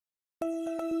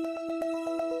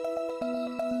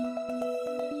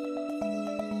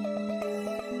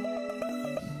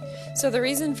So the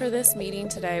reason for this meeting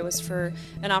today was for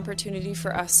an opportunity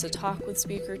for us to talk with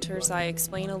Speaker Turzai,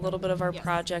 explain a little bit of our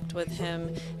project with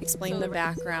him, explain the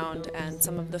background and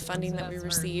some of the funding that we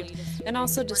received, and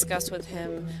also discuss with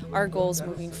him our goals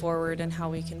moving forward and how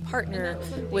we can partner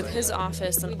with his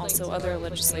office and also other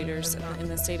legislators in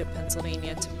the state of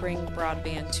Pennsylvania to bring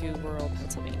broadband to rural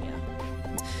Pennsylvania.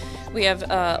 We have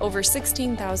over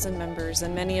 16,000 members,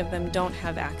 and many of them don't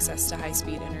have access to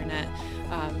high-speed internet.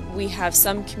 We have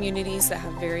some communities that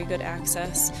have very good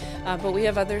access, but we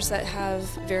have others that have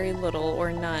very little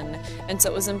or none. And so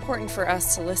it was important for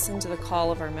us to listen to the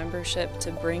call of our membership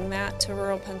to bring that to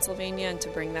rural Pennsylvania and to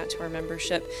bring that to our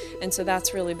membership. And so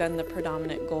that's really been the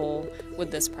predominant goal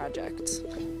with this project.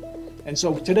 And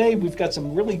so today we've got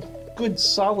some really good,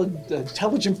 solid,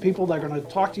 intelligent people that are going to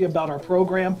talk to you about our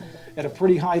program at a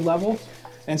pretty high level,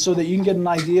 and so that you can get an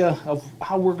idea of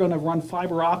how we're going to run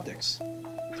fiber optics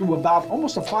through about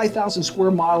almost a 5,000 square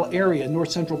mile area in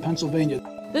north central Pennsylvania.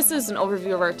 This is an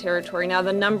overview of our territory. Now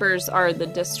the numbers are the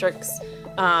districts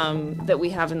that we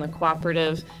have in the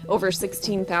cooperative. Over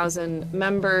 16,000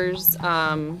 members,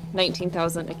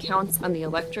 19,000 accounts on the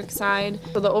electric side.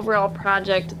 So the overall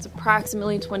project, it's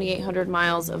approximately 2,800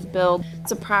 miles of build.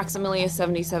 It's approximately a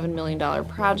 $77 million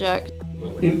project.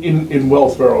 In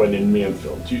Wellsboro and in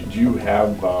Mansfield, do you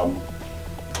have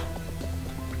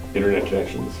internet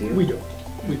connections here? We do.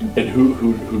 We do. And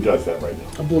who does that right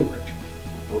now? A Blue Ridge.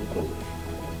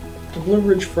 The Blue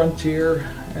Ridge Frontier,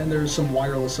 and there's some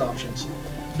wireless options.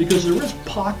 Because there is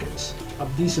pockets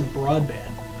of decent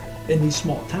broadband in these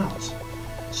small towns.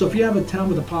 So if you have a town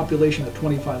with a population of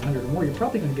 2,500 or more, you're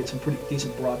probably going to get some pretty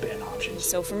decent broadband options.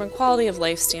 So from a quality of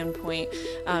life standpoint,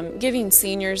 giving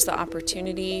seniors the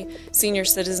opportunity, senior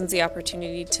citizens the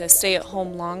opportunity to stay at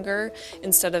home longer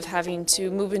instead of having to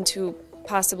move into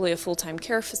possibly a full-time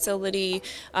care facility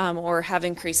or have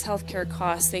increased health care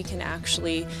costs, they can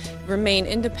actually remain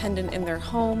independent in their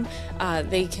home.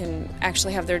 They can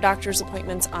actually have their doctor's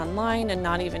appointments online and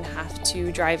not even have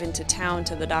to drive into town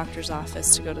to the doctor's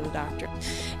office to go to the doctor.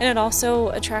 And it also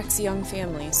attracts young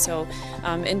families, so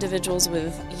individuals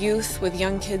with youth, with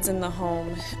young kids in the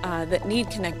home that need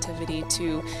connectivity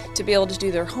to be able to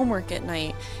do their homework at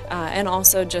night and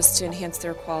also just to enhance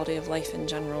their quality of life in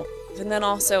general. And then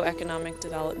also economic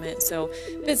development, so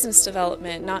business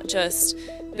development, not just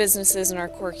businesses in our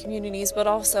core communities, but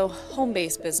also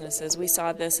home-based businesses. We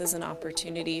saw this as an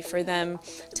opportunity for them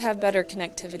to have better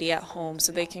connectivity at home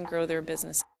so they can grow their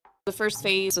business. The first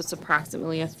phase was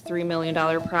approximately a $3 million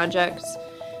project,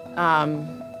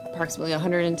 approximately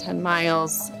 110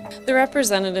 miles. The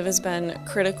representative has been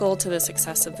critical to the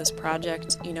success of this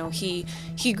project. You know, he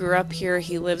grew up here,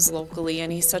 he lives locally,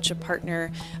 and he's such a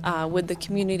partner with the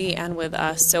community and with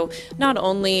us. So not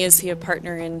only is he a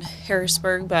partner in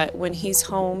Harrisburg, but when he's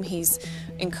home, he's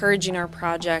encouraging our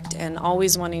project and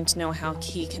always wanting to know how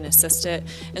he can assist it.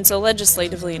 And so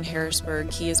legislatively in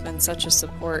Harrisburg, he has been such a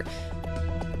support